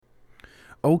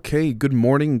Okay, good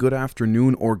morning, good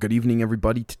afternoon, or good evening,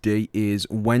 everybody. Today is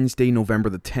Wednesday, November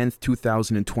the 10th,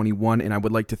 2021, and I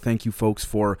would like to thank you folks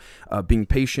for being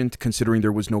patient, considering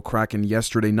there was no Kraken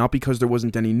yesterday. Not because there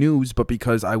wasn't any news, but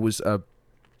because I was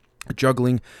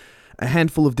juggling a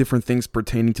handful of different things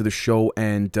pertaining to the show,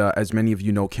 and as many of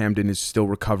you know, Camden is still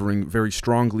recovering very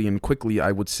strongly and quickly,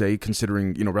 I would say,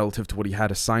 considering, relative to what he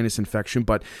had, a sinus infection.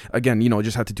 But again, I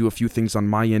just had to do a few things on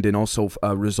my end and also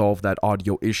resolve that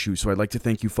audio issue. So I'd like to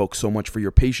thank you folks so much for your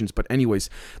patience. But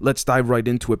anyways, let's dive right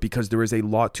into it, because there is a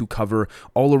lot to cover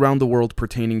all around the world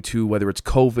pertaining to whether it's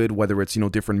COVID, whether it's,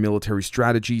 different military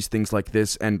strategies, things like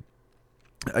this, and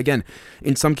again,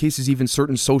 in some cases, even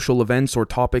certain social events or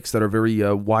topics that are very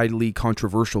widely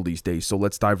controversial these days. So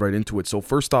let's dive right into it. So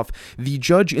first off, the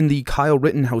judge in the Kyle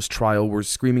Rittenhouse trial was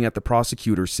screaming at the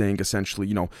prosecutor, saying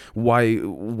essentially,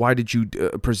 why did you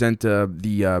present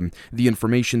the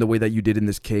information the way that you did in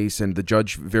this case? And the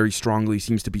judge very strongly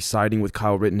seems to be siding with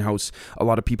Kyle Rittenhouse. A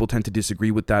lot of people tend to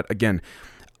disagree with that. Again,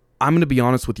 I'm going to be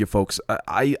honest with you folks.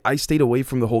 I stayed away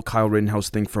from the whole Kyle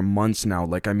Rittenhouse thing for months now.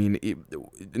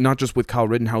 Not just with Kyle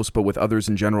Rittenhouse, but with others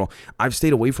in general. I've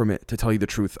stayed away from it, to tell you the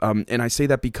truth. And I say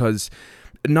that because,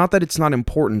 not that it's not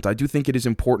important. I do think it is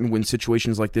important when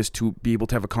situations like this to be able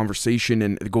to have a conversation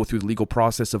and go through the legal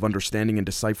process of understanding and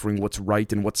deciphering what's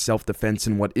right and what's self-defense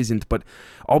and what isn't. But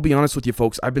I'll be honest with you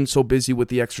folks, I've been so busy with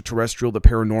the extraterrestrial, the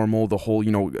paranormal, the whole,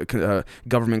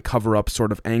 government cover-up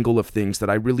sort of angle of things that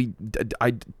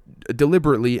I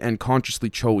deliberately and consciously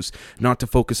chose not to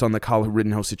focus on the Kyle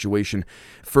Rittenhouse situation.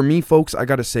 For me, folks, I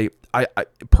gotta say, I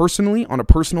personally, on a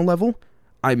personal level,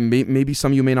 maybe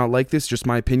some of you may not like this, just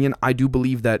my opinion, I do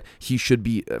believe that he should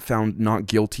be found not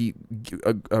guilty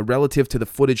relative to the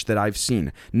footage that I've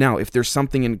seen. Now, if there's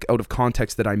something out of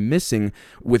context that I'm missing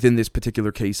within this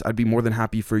particular case, I'd be more than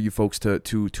happy for you folks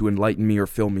to enlighten me or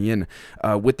fill me in.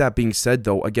 With that being said,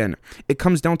 though, again, it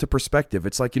comes down to perspective.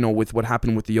 It's like, with what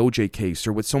happened with the OJ case,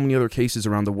 or with so many other cases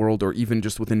around the world, or even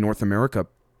just within North America,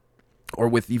 or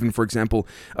with even, for example,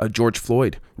 George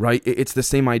Floyd, right? It's the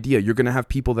same idea. You're going to have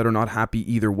people that are not happy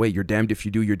either way. You're damned if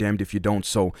you do, you're damned if you don't.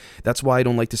 So that's why I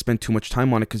don't like to spend too much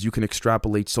time on it, because you can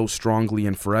extrapolate so strongly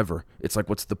and forever. It's like,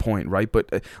 what's the point, right?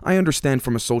 But I understand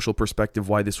from a social perspective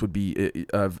why this would be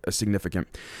significant.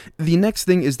 The next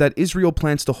thing is that Israel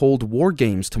plans to hold war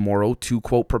games tomorrow to,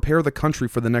 quote, prepare the country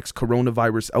for the next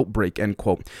coronavirus outbreak, end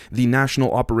quote. The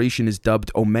national operation is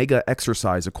dubbed Omega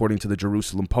Exercise, according to the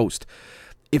Jerusalem Post.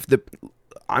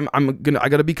 I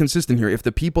gotta be consistent here. If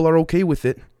the people are okay with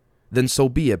it, then so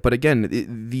be it. But again,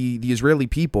 the Israeli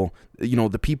people,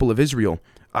 the people of Israel,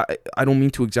 I don't mean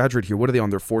to exaggerate here. What are they on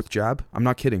their fourth jab? I'm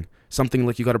not kidding. Something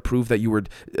like you got to prove that you were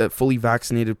fully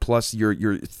vaccinated plus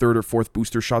your third or fourth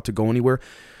booster shot to go anywhere.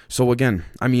 So again,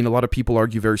 a lot of people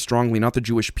argue very strongly, not the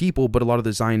Jewish people, but a lot of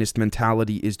the Zionist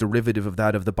mentality is derivative of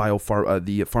that of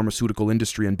the pharmaceutical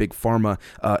industry and big pharma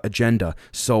agenda.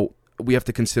 So we have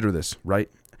to consider this, right?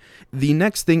 The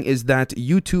next thing is that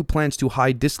YouTube plans to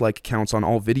hide dislike counts on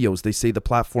all videos. They say the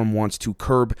platform wants to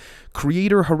curb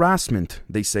creator harassment,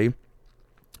 they say,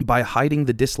 by hiding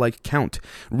the dislike count.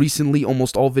 Recently,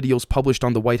 almost all videos published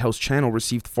on the White House channel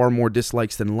received far more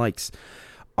dislikes than likes.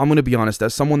 I'm going to be honest,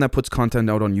 as someone that puts content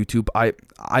out on YouTube,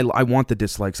 I want the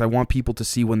dislikes. I want people to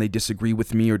see when they disagree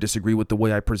with me or disagree with the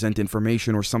way I present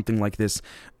information or something like this,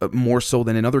 more so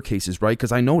than in other cases, right?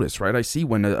 Because I notice, right? I see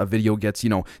when a video gets,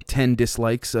 10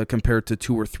 dislikes compared to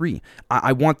 2 or 3.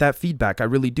 I want that feedback. I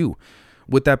really do.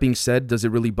 With that being said, does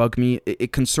it really bug me?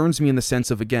 It concerns me in the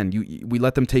sense of, again, we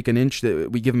let them take an inch,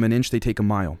 we give them an inch, they take a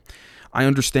mile. I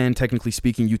understand, technically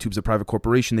speaking, YouTube's a private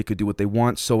corporation. They could do what they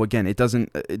want. So again, it doesn't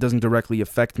directly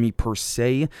affect me per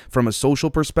se. From a social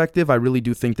perspective, I really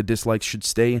do think the dislikes should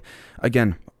stay.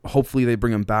 Again, hopefully they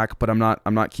bring them back, but I'm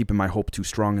not keeping my hope too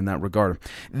strong in that regard.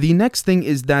 The next thing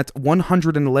is that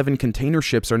 111 container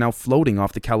ships are now floating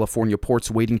off the California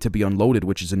ports waiting to be unloaded,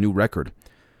 which is a new record.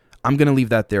 I'm going to leave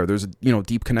that there. There's,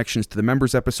 deep connections to the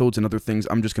members episodes and other things.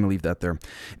 I'm just going to leave that there.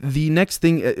 The next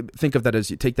thing, take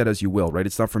that as you will, right?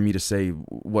 It's not for me to say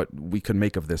what we could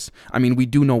make of this. We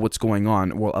do know what's going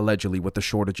on, well, allegedly, with the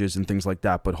shortages and things like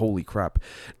that, but holy crap.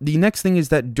 The next thing is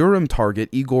that Durham target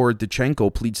Igor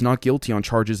Dichenko pleads not guilty on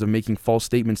charges of making false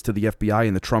statements to the FBI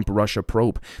in the Trump-Russia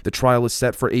probe. The trial is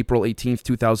set for April 18th,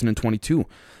 2022.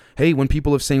 Hey, when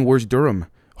people are saying, where's Durham?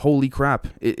 Holy crap.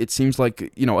 It seems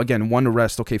like, again, one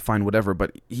arrest, okay, fine, whatever,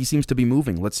 but he seems to be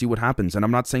moving. Let's see what happens. And I'm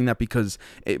not saying that because,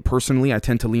 personally, I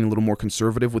tend to lean a little more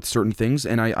conservative with certain things,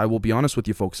 and I will be honest with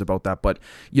you folks about that, but,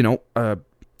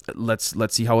 let's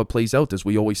see how it plays out, as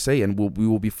we always say, and we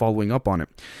will be following up on it.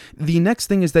 The next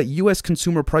thing is that U.S.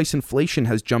 consumer price inflation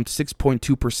has jumped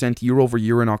 6.2% year over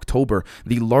year in October,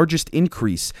 the largest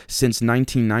increase since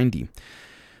 1990.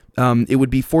 It would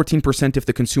be 14% if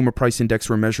the consumer price index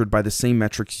were measured by the same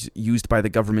metrics used by the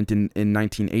government in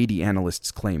 1980,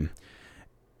 analysts claim.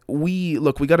 We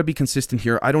got to be consistent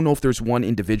here. I don't know if there's one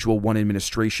individual, one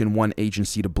administration, one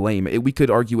agency to blame. We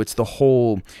could argue it's the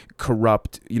whole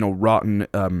corrupt, rotten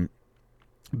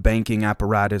banking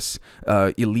apparatus,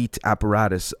 elite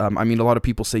apparatus. I mean, a lot of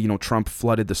people say, Trump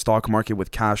flooded the stock market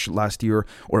with cash last year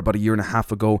or about a year and a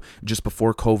half ago, just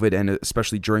before COVID, and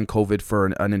especially during COVID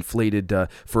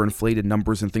for inflated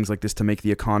numbers and things like this to make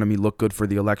the economy look good for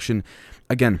the election.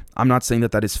 Again, I'm not saying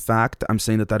that is fact. I'm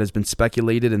saying that has been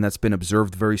speculated and that's been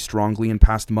observed very strongly in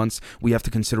past months. We have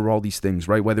to consider all these things,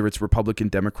 right? Whether it's Republican,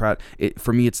 Democrat.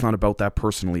 For me, it's not about that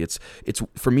personally. It's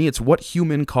for me, it's what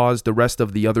human caused the rest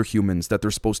of the other humans that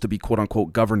they're supposed to be quote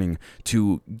unquote governing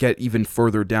to get even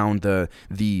further down the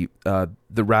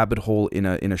rabbit hole in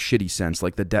a shitty sense,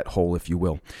 like the debt hole, if you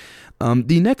will.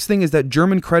 The next thing is that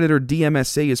German creditor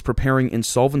DMSA is preparing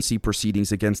insolvency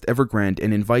proceedings against Evergrande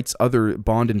and invites other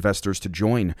bond investors to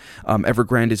join.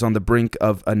 Evergrande is on the brink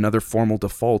of another formal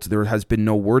default. There has been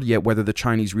no word yet whether the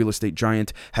Chinese real estate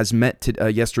giant has met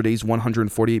yesterday's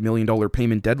 $148 million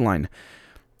payment deadline.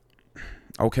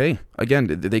 Okay, again,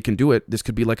 they can do it. This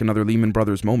could be like another Lehman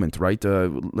Brothers moment, right?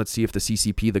 Let's see if the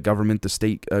CCP, the government, the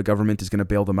state government is going to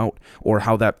bail them out, or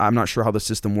how that, I'm not sure how the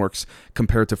system works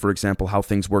compared to, for example, how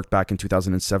things worked back in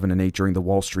 2007 and 8 during the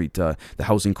Wall Street, the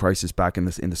housing crisis back in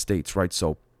the States, right?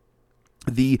 So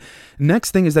the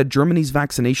next thing is that Germany's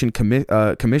vaccination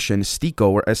commission, STIKO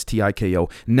or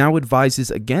STIKO, now advises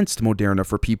against Moderna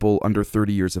for people under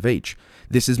 30 years of age.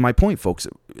 This is my point, folks.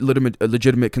 A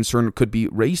legitimate concern could be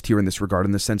raised here in this regard,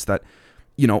 in the sense that,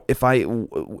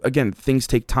 again, things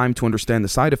take time to understand the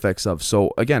side effects of.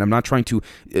 So again, I'm not trying to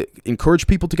encourage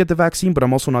people to get the vaccine, but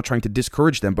I'm also not trying to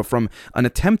discourage them. But from an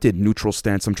attempted neutral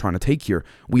stance I'm trying to take here,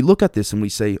 we look at this and we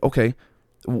say, okay,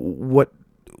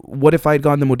 what if I had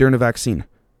gotten the Moderna vaccine,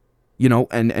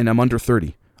 and I'm under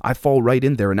 30? I fall right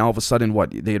in there, and all of a sudden,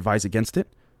 they advise against it?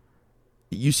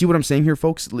 You see what I'm saying here,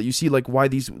 folks? You see, why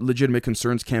these legitimate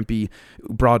concerns can't be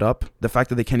brought up? The fact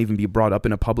that they can't even be brought up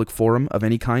in a public forum of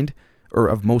any kind, or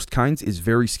of most kinds, is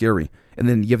very scary. And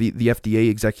then you have the FDA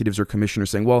executives or commissioners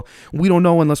saying, well, we don't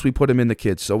know unless we put them in the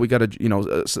kids, so we got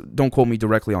to, don't quote me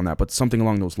directly on that, but something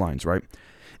along those lines, right?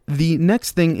 The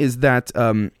next thing is that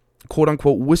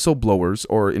quote-unquote whistleblowers,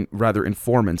 or rather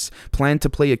informants, plan to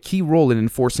play a key role in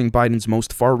enforcing Biden's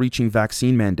most far-reaching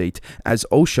vaccine mandate, as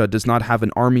OSHA does not have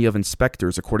an army of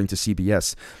inspectors, according to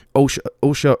CBS.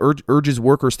 OSHA urges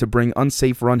workers to bring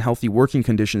unsafe or unhealthy working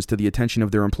conditions to the attention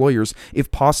of their employers,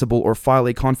 if possible, or file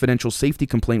a confidential safety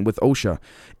complaint with OSHA.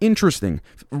 Interesting.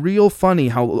 Real funny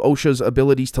how OSHA's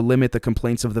abilities to limit the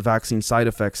complaints of the vaccine side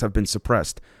effects have been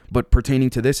suppressed. But pertaining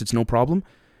to this, it's no problem?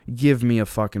 Give me a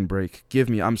fucking break.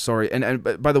 I'm sorry.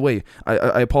 And by the way,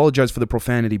 I apologize for the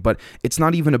profanity, but it's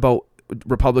not even about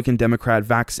Republican, Democrat,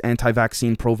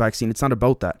 anti-vaccine, pro-vaccine. It's not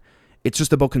about that. It's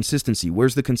just about consistency.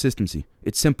 Where's the consistency?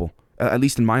 It's simple, at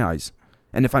least in my eyes.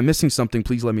 And if I'm missing something,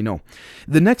 please let me know.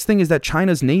 The next thing is that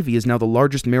China's Navy is now the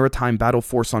largest maritime battle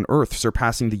force on Earth,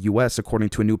 surpassing the U.S., according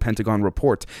to a new Pentagon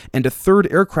report. And a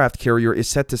third aircraft carrier is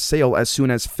set to sail as soon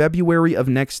as February of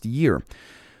next year.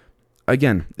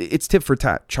 Again, it's tit for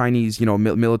tat. Chinese,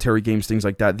 military games, things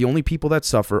like that. The only people that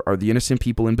suffer are the innocent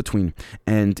people in between.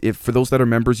 And if, for those that are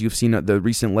members, you've seen the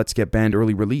recent Let's Get Banned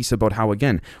early release about how,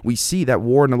 again, we see that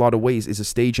war in a lot of ways is a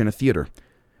stage and a theater.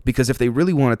 Because if they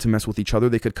really wanted to mess with each other,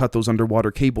 they could cut those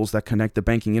underwater cables that connect the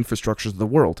banking infrastructures of the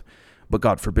world. But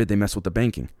God forbid they mess with the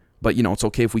banking. But, it's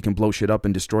okay if we can blow shit up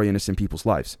and destroy innocent people's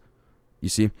lives. You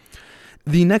see?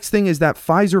 The next thing is that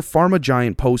Pfizer pharma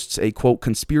giant posts a, quote,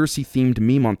 conspiracy-themed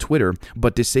meme on Twitter,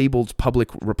 but disabled public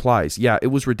replies. Yeah, it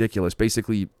was ridiculous.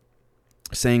 Basically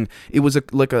saying it was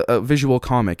a visual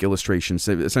comic illustration,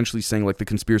 essentially saying the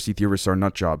conspiracy theorists are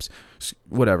nut jobs.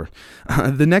 Whatever.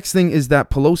 The next thing is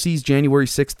that Pelosi's January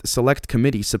 6th Select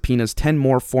Committee subpoenas 10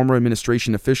 more former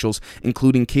administration officials,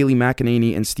 including Kayleigh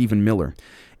McEnany and Stephen Miller.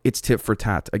 It's tit for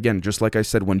tat. Again, just like I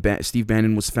said, when Steve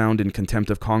Bannon was found in contempt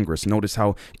of Congress, notice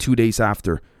how 2 days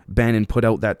after, Bannon put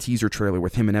out that teaser trailer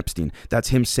with him and Epstein. That's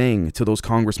him saying to those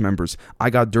Congress members,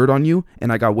 I got dirt on you,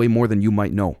 and I got way more than you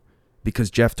might know, because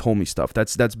Jeff told me stuff.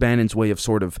 That's Bannon's way of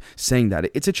sort of saying that.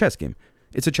 It's a chess game.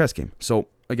 So,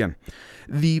 again,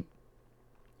 the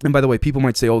And by the way, people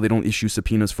might say, oh, they don't issue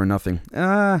subpoenas for nothing.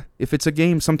 If it's a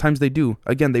game, sometimes they do.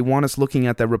 Again, they want us looking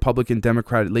at that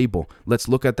Republican-Democrat label. Let's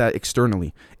look at that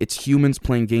externally. It's humans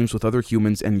playing games with other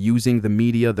humans and using the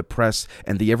media, the press,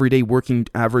 and the everyday working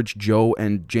average Joe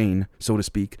and Jane, so to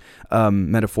speak,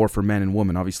 metaphor for man and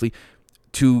woman, obviously,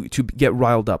 to get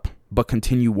riled up, but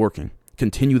continue working.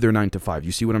 Continue their 9 to 5.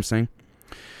 You see what I'm saying?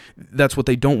 That's what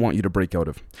they don't want you to break out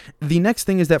of. The next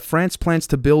thing is that France plans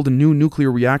to build new nuclear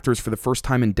reactors for the first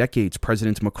time in decades,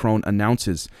 President Macron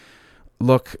announces.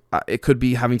 Look, it could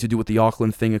be having to do with the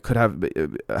Auckland thing. It could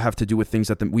have to do with things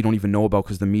that we don't even know about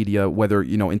because the media, whether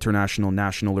international,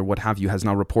 national, or what have you, has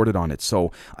not reported on it.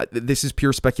 So this is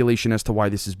pure speculation as to why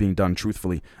this is being done,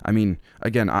 truthfully. I mean,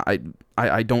 again,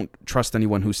 I don't trust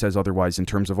anyone who says otherwise in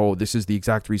terms of, oh, this is the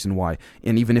exact reason why.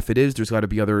 And even if it is, there's got to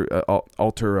be other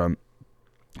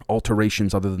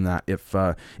alterations other than that,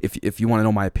 if you want to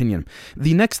know my opinion.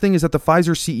 The next thing is that the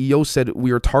Pfizer CEO said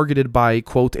we are targeted by,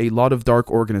 quote, a lot of dark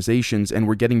organizations, and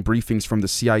we're getting briefings from the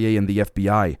CIA and the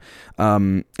FBI.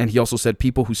 And he also said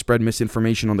people who spread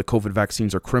misinformation on the COVID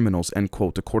vaccines are criminals, end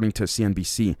quote, according to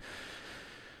CNBC.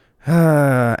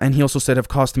 And he also said have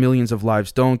cost millions of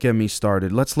lives. Don't get me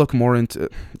started. Let's look more into,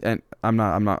 and I'm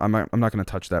not going to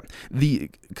touch that.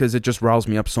 Because it just riles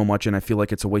me up so much, and I feel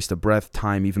like it's a waste of breath,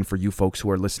 time, even for you folks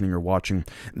who are listening or watching.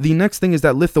 The next thing is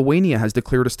that Lithuania has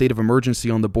declared a state of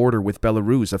emergency on the border with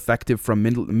Belarus, effective from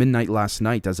midnight last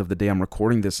night, as of the day I'm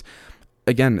recording this.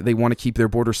 Again, they want to keep their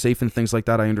border safe and things like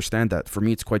that. I understand that. For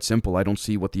me, it's quite simple. I don't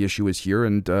see what the issue is here.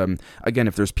 And again,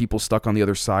 if there's people stuck on the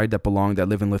other side that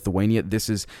live in Lithuania, this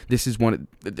is one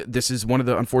of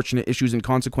the unfortunate issues and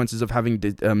consequences of having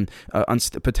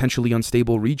potentially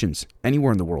unstable regions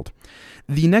anywhere in the world.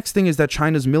 The next thing is that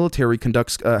China's military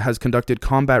has conducted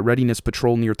combat readiness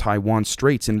patrol near Taiwan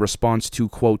Straits in response to,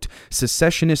 quote,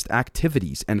 secessionist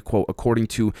activities, end quote, according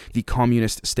to the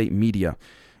communist state media.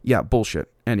 Yeah, bullshit.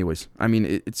 Anyways, I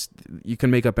mean, it's you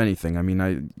can make up anything. I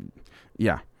mean,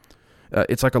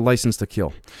 it's like a license to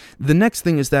kill. The next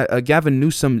thing is that Gavin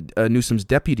Newsom, Newsom's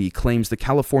deputy, claims the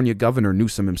California governor,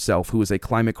 Newsom himself, who is a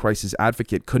climate crisis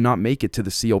advocate, could not make it to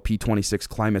the COP26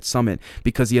 climate summit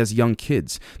because he has young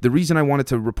kids. The reason I wanted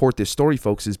to report this story,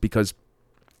 folks, is because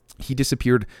he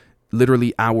disappeared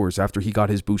literally hours after he got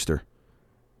his booster.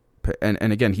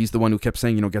 And again, he's the one who kept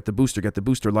saying, get the booster, get the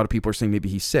booster. A lot of people are saying maybe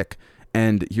he's sick.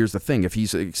 And here's the thing. If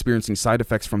he's experiencing side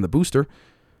effects from the booster,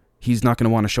 he's not going to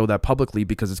want to show that publicly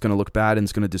because it's going to look bad and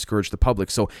it's going to discourage the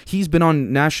public. So he's been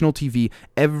on national TV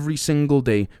every single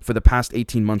day for the past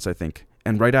 18 months, I think.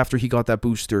 And right after he got that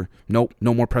booster, nope,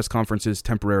 no more press conferences,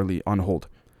 temporarily on hold.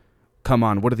 Come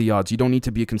on, what are the odds? You don't need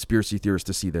to be a conspiracy theorist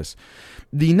to see this.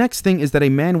 The next thing is that a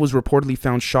man was reportedly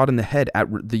found shot in the head at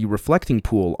the reflecting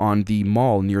pool on the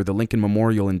mall near the Lincoln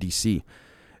Memorial in D.C.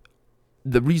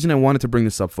 The reason I wanted to bring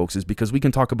this up, folks, is because we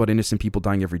can talk about innocent people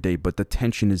dying every day, but the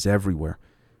tension is everywhere.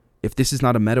 If this is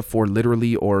not a metaphor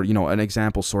literally or, an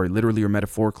example, literally or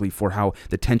metaphorically for how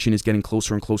the tension is getting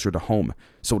closer and closer to home,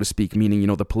 so to speak, meaning,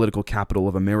 the political capital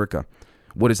of America.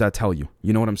 What does that tell you?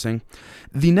 You know what I'm saying?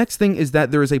 The next thing is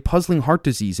that there is a puzzling heart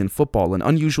disease in football. An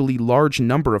unusually large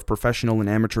number of professional and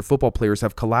amateur football players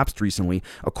have collapsed recently,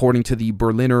 according to the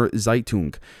Berliner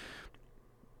Zeitung.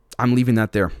 I'm leaving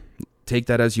that there. Take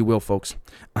that as you will, folks.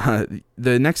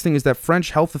 The next thing is that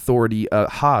French health authority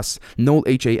HAS no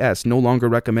longer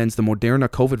recommends the Moderna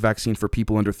COVID vaccine for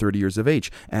people under 30 years of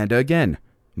age. And again,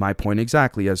 my point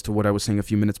exactly as to what I was saying a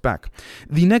few minutes back.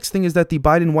 The next thing is that the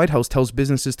Biden White House tells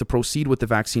businesses to proceed with the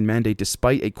vaccine mandate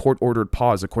despite a court-ordered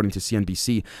pause, according to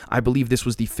CNBC. I believe this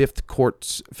was the Fifth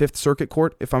Circuit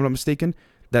Court, if I'm not mistaken,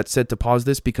 that said to pause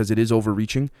this because it is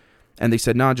overreaching. And they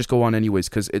said, nah, just go on anyways,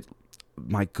 because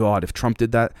my God, if Trump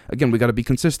did that, again, we got to be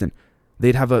consistent.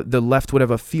 The left would have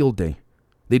a field day.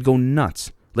 They'd go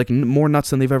nuts, like more nuts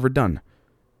than they've ever done.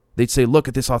 They'd say, look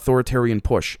at this authoritarian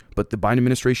push. But the Biden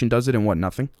administration does it and what,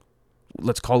 nothing?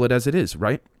 Let's call it as it is,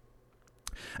 right?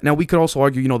 Now, we could also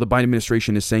argue, the Biden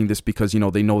administration is saying this because, they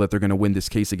know that they're going to win this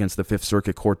case against the Fifth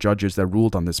Circuit Court judges that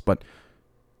ruled on this. But,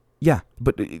 yeah,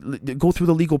 but go through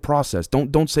the legal process.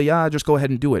 Don't say, just go ahead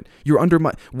and do it.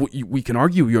 We can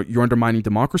argue you're undermining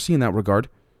democracy in that regard,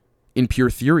 in pure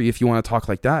theory, if you want to talk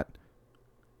like that.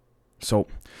 So,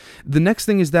 the next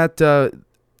thing is that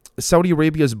Saudi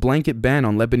Arabia's blanket ban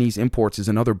on Lebanese imports is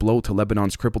another blow to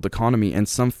Lebanon's crippled economy, and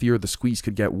some fear the squeeze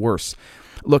could get worse.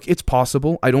 Look, it's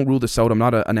possible. I don't rule this out. I'm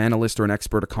not an analyst or an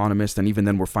expert economist, and even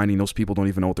then we're finding those people don't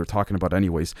even know what they're talking about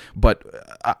anyways. But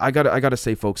I gotta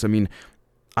say, folks, I mean,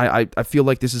 I feel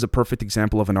like this is a perfect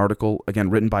example of an article, again,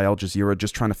 written by Al Jazeera,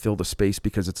 just trying to fill the space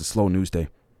because it's a slow news day.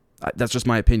 That's just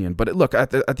my opinion. But look,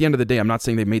 at the end of the day, I'm not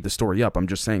saying they made the story up. I'm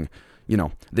just saying,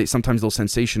 sometimes they'll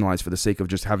sensationalize for the sake of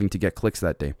just having to get clicks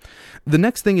that day. The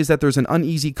next thing is that there's an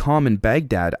uneasy calm in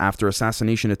Baghdad after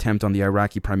assassination attempt on the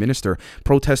Iraqi prime minister.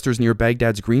 Protesters near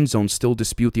Baghdad's green zone still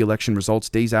dispute the election results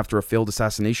days after a failed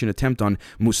assassination attempt on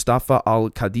Mustafa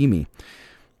al-Kadhimi.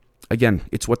 Again,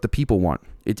 it's what the people want.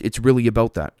 It's really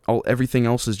about that. Everything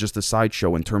else is just a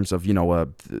sideshow in terms of,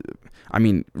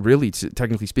 really,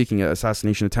 technically speaking, an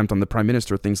assassination attempt on the prime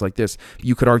minister, things like this.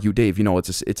 You could argue, Dave,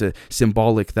 it's a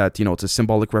symbolic it's a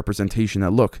symbolic representation that,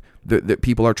 look, the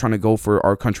people are trying to go for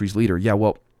our country's leader. Yeah,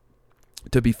 well,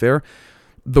 to be fair,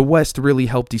 the West really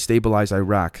helped destabilize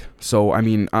Iraq. So,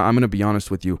 I'm going to be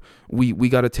honest with you. We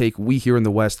here in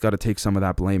the West got to take some of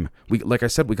that blame. Like I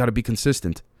said, we got to be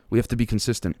consistent. We have to be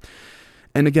consistent.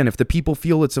 And again, if the people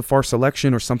feel it's a farce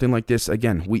election or something like this,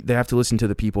 again, they have to listen to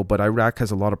the people. But Iraq has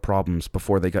a lot of problems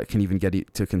before they can even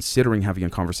get to considering having a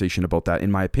conversation about that, in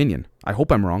my opinion. I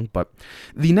hope I'm wrong. But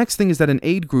the next thing is that an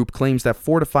aid group claims that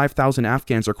 4,000 to 5,000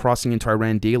 Afghans are crossing into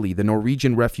Iran daily. The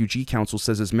Norwegian Refugee Council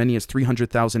says as many as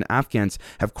 300,000 Afghans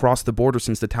have crossed the border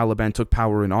since the Taliban took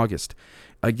power in August.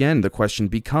 Again, the question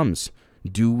becomes,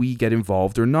 do we get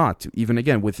involved or not? Even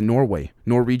again with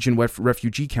Norwegian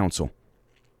Refugee Council.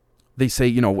 They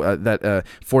say, that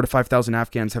 4,000 to 5,000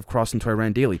 Afghans have crossed into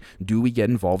Iran daily. Do we get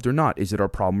involved or not? Is it our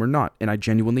problem or not? And I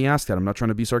genuinely ask that. I'm not trying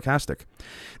to be sarcastic.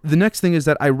 The next thing is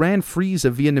that Iran frees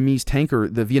the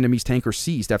Vietnamese tanker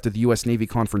seized after the U.S. Navy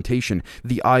confrontation.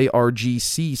 The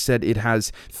IRGC said it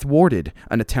has thwarted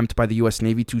an attempt by the U.S.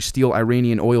 Navy to steal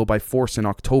Iranian oil by force in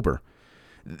October.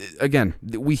 Again,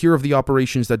 we hear of the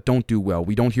operations that don't do well.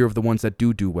 We don't hear of the ones that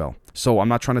do well. So I'm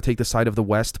not trying to take the side of the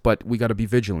West, but we got to be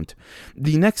vigilant.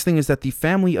 The next thing is that the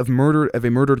family of a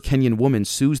murdered Kenyan woman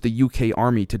sues the UK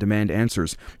army to demand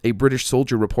answers. A British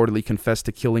soldier reportedly confessed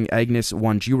to killing Agnes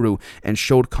Wanjiru and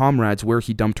showed comrades where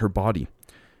he dumped her body.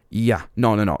 Yeah,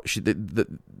 no.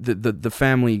 The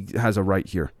family has a right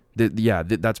here.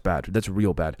 That's bad. That's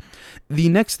real bad. The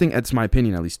next thing, that's my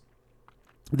opinion at least.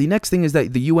 The next thing is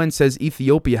that the UN says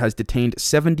Ethiopia has detained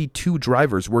 72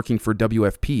 drivers working for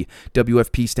WFP.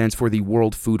 WFP stands for the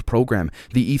World Food Program.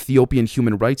 The Ethiopian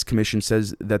Human Rights Commission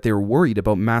says that they're worried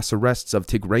about mass arrests of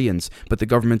Tigrayans, but the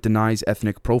government denies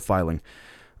ethnic profiling.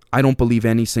 I don't believe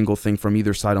any single thing from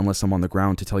either side unless I'm on the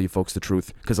ground, to tell you folks the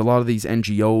truth, because a lot of these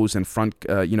NGOs and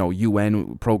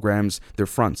UN programs, they're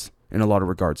fronts in a lot of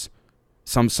regards.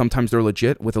 Sometimes they're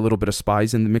legit with a little bit of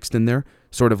spies mixed in there,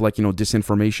 sort of like,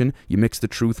 disinformation. You mix the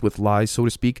truth with lies, so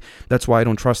to speak. That's why I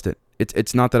don't trust it.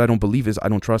 It's not that I don't believe it, I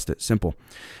don't trust it. Simple.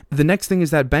 The next thing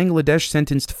is that Bangladesh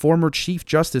sentenced former Chief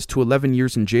Justice to 11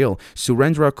 years in jail.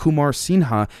 Surendra Kumar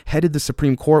Sinha headed the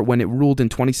Supreme Court when it ruled in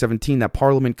 2017 that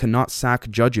Parliament cannot sack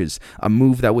judges, a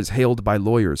move that was hailed by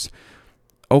lawyers.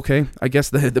 Okay, I guess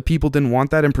the people didn't want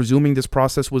that, and presuming this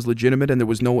process was legitimate and there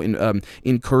was no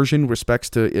incursion respects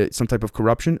to some type of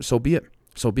corruption, so be it.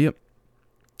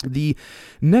 The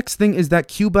next thing is that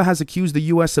Cuba has accused the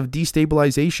U.S. of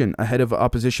destabilization ahead of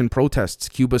opposition protests.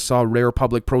 Cuba saw rare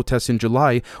public protests in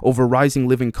July over rising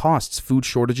living costs, food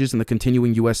shortages, and the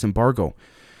continuing U.S. embargo.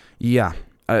 Yeah.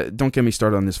 Don't get me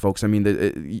started on this, folks. I mean,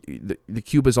 the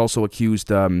Cuba's also accused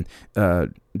the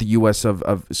U.S.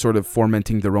 of sort of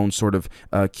fomenting their own sort of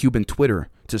Cuban Twitter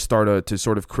to sort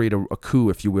of create a coup,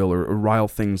 if you will, or rile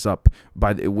things up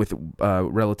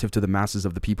relative to the masses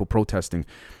of the people protesting.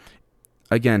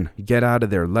 Again, get out of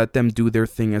there. Let them do their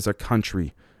thing as a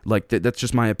country. Like, that's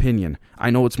just my opinion. I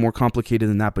know it's more complicated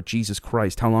than that, but Jesus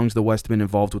Christ, how long's the West been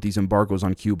involved with these embargoes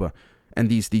on Cuba? And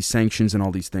these sanctions and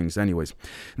all these things. Anyways,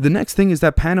 the next thing is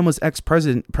that Panama's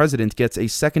ex-president gets a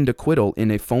second acquittal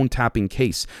in a phone tapping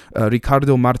case.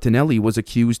 Ricardo Martinelli was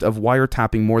accused of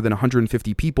wiretapping more than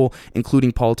 150 people,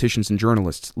 including politicians and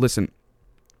journalists. Listen,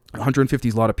 150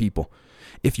 is a lot of people.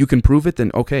 If you can prove it,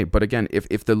 then okay. But again,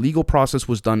 if the legal process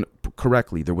was done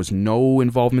correctly, there was no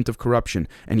involvement of corruption,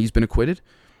 and he's been acquitted,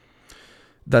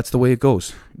 that's the way it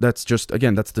goes. That's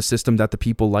the system that the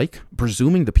people like,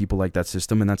 presuming the people like that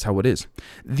system, and that's how it is.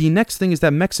 The next thing is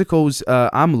that Mexico's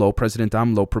President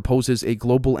AMLO, proposes a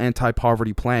global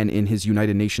anti-poverty plan in his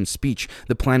United Nations speech.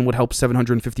 The plan would help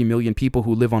 750 million people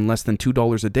who live on less than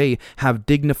 $2 a day have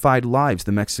dignified lives,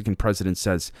 the Mexican president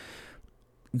says.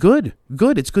 Good.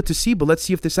 It's good to see, but let's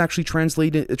see if this actually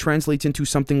translates into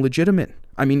something legitimate.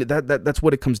 I mean, that's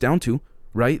what it comes down to.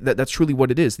 Right? That's truly what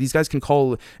it is. These guys can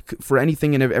call for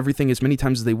anything and everything as many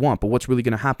times as they want, but what's really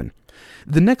going to happen?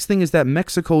 The next thing is that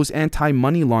Mexico's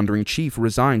anti-money laundering chief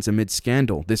resigns amid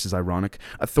scandal. This is ironic.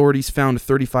 Authorities found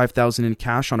 $35,000 in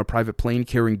cash on a private plane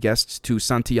carrying guests to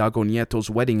Santiago Nieto's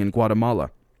wedding in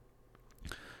Guatemala.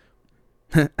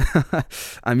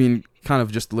 I mean, Kind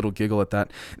of just a little giggle at that.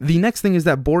 The next thing is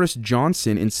that Boris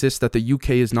Johnson insists that the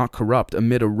UK is not corrupt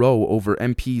amid a row over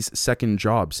MPs' second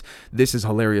jobs. This is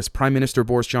hilarious. Prime Minister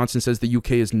Boris Johnson says the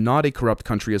UK is not a corrupt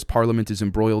country as Parliament is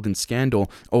embroiled in scandal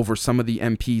over some of the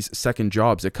MPs' second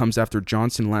jobs. It comes after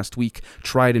Johnson last week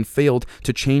tried and failed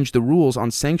to change the rules on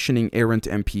sanctioning errant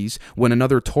MPs when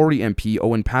another Tory MP,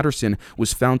 Owen Paterson,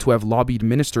 was found to have lobbied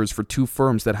ministers for 2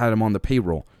 firms that had him on the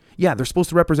payroll. Yeah, they're supposed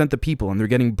to represent the people and they're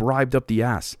getting bribed up the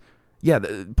ass. Yeah,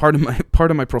 part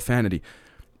of my profanity.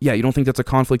 Yeah, you don't think that's a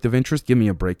conflict of interest? Give me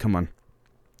a break. Come on.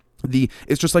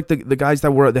 It's just like the guys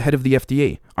that were at the head of the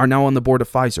FDA are now on the board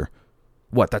of Pfizer.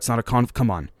 What? That's not a come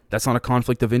on. That's not a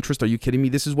conflict of interest? Are you kidding me?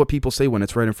 This is what people say when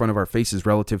it's right in front of our faces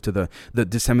relative to the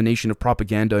dissemination of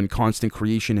propaganda and constant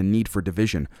creation and need for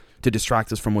division to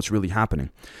distract us from what's really happening.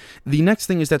 The next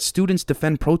thing is that students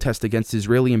defend protest against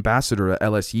Israeli ambassador at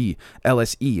LSE.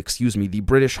 The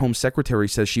British Home Secretary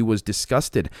says she was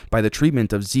disgusted by the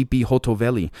treatment of Zipi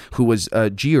Hotoveli, who was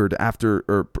jeered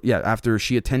after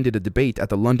she attended a debate at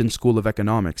the London School of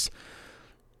Economics.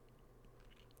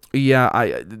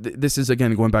 Yeah, this is,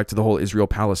 again, going back to the whole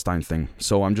Israel-Palestine thing.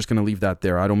 So I'm just going to leave that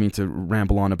there. I don't mean to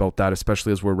ramble on about that,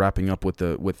 especially as we're wrapping up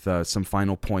with some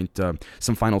final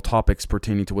topics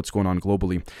pertaining to what's going on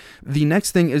globally. The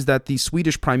next thing is that the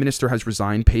Swedish Prime Minister has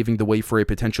resigned, paving the way for a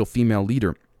potential female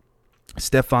leader.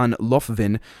 Stefan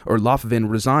Löfven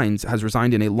has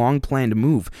resigned in a long-planned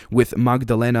move, with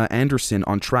Magdalena Andersson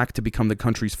on track to become the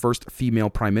country's first female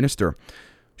prime minister.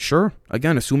 Sure.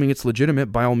 Again, assuming it's legitimate,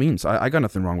 by all means. I got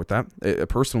nothing wrong with that,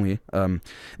 personally. The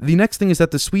next thing is that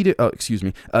the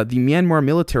Myanmar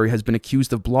military has been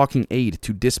accused of blocking aid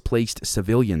to displaced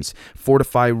civilians.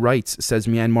 Fortify Rights says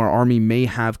Myanmar army may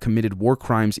have committed war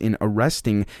crimes in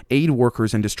arresting aid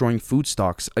workers and destroying food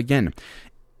stocks. Again,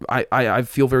 I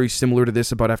feel very similar to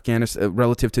this about Afghanistan,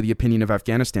 relative to the opinion of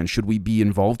Afghanistan. Should we be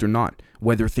involved or not?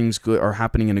 Whether things are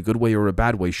happening in a good way or a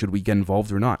bad way, should we get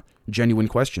involved or not? Genuine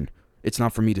question. It's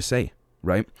not for me to say,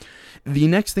 right? The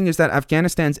next thing is that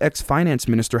Afghanistan's ex-finance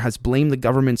minister has blamed the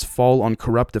government's fall on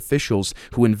corrupt officials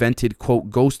who invented,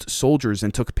 quote, ghost soldiers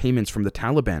and took payments from the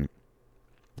Taliban.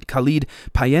 Khalid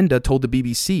Payenda told the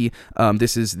BBC,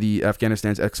 this is the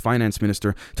Afghanistan's ex-finance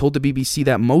minister, told the BBC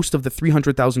that most of the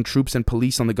 300,000 troops and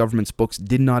police on the government's books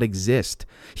did not exist.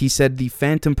 He said the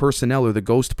phantom personnel or the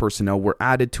ghost personnel were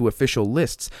added to official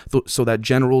lists so that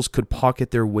generals could pocket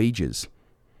their wages.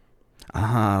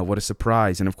 What a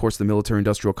surprise. And of course, the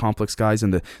military-industrial complex guys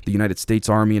and the United States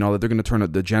Army and all that, they're going to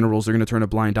turn the generals, they're going to turn a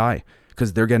blind eye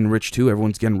because they're getting rich too.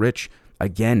 Everyone's getting rich.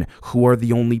 Again, who are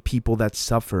the only people that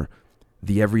suffer?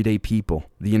 The everyday people,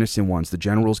 the innocent ones. The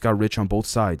generals got rich on both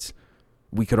sides.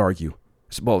 We could argue.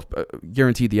 Well,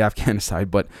 guaranteed the Afghan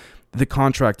side, but the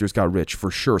contractors got rich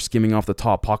for sure, skimming off the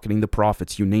top, pocketing the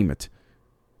profits, you name it.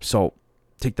 So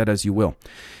take that as you will.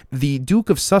 The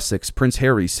Duke of Sussex, Prince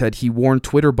Harry, said he warned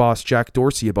Twitter boss Jack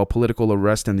Dorsey about political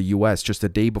arrest in the U.S. just a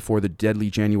day before the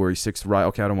deadly January 6th riot.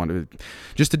 Okay, I don't want to.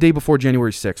 Just a day before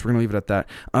January 6th. We're going to leave it at that.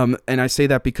 And I say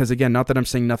that because, again, not that I'm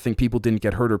saying nothing, people didn't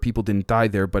get hurt or people didn't die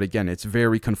there, but again, it's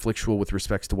very conflictual with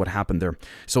respects to what happened there.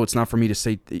 So it's not for me to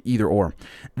say either or.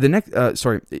 The next,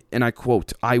 and I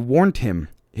quote, "I warned him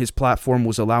his platform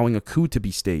was allowing a coup to be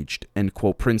staged," end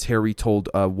quote. Prince Harry told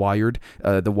Wired,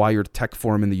 the Wired tech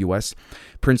forum in the U.S.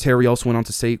 Prince Harry also went on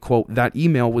to say, quote, "That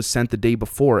email was sent the day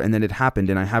before and then it happened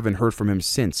and I haven't heard from him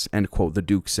since," end quote, the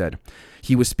Duke said.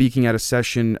 He was speaking at a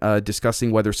session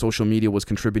discussing whether social media was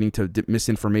contributing to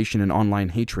misinformation and online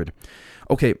hatred.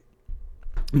 Okay,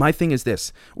 my thing is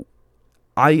this.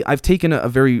 I've taken a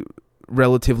very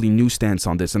relatively new stance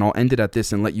on this, and I'll end it at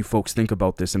this and let you folks think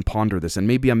about this and ponder this. And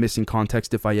maybe I'm missing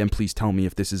context. If I am, please tell me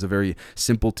if this is a very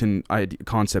simpleton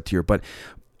concept here. But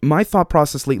my thought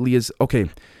process lately is, okay,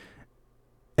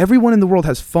 everyone in the world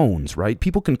has phones, right?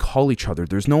 People can call each other.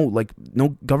 There's no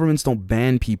governments don't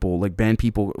ban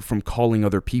people from calling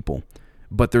other people.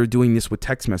 But they're doing this with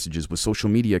text messages, with social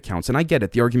media accounts. And I get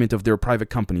it, the argument of their private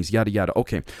companies, yada, yada.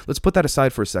 Okay, let's put that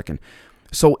aside for a second.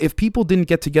 So if people didn't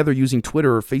get together using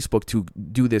Twitter or Facebook to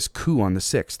do this coup on the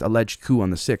 6th, alleged coup on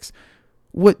the 6th,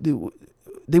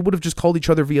 they would have just called each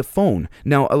other via phone.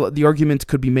 Now, the argument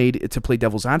could be made, to play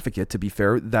devil's advocate, to be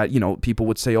fair, that, people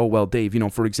would say, oh, well, Dave,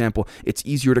 for example, it's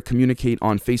easier to communicate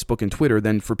on Facebook and Twitter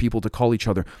than for people to call each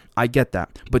other. I get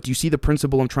that. But do you see the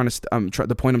principle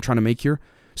the point I'm trying to make here?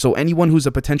 So anyone who's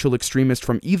a potential extremist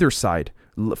from either side,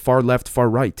 far left, far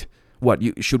right,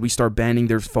 should we start banning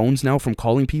their phones now from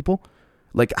calling people?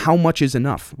 Like, how much is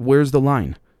enough? Where's the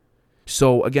line?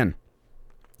 So, again,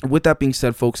 with that being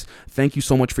said, folks, thank you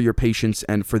so much for your patience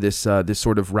and for this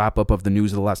sort of wrap-up of the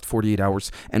news of the last 48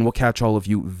 hours, and we'll catch all of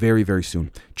you very, very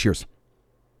soon. Cheers.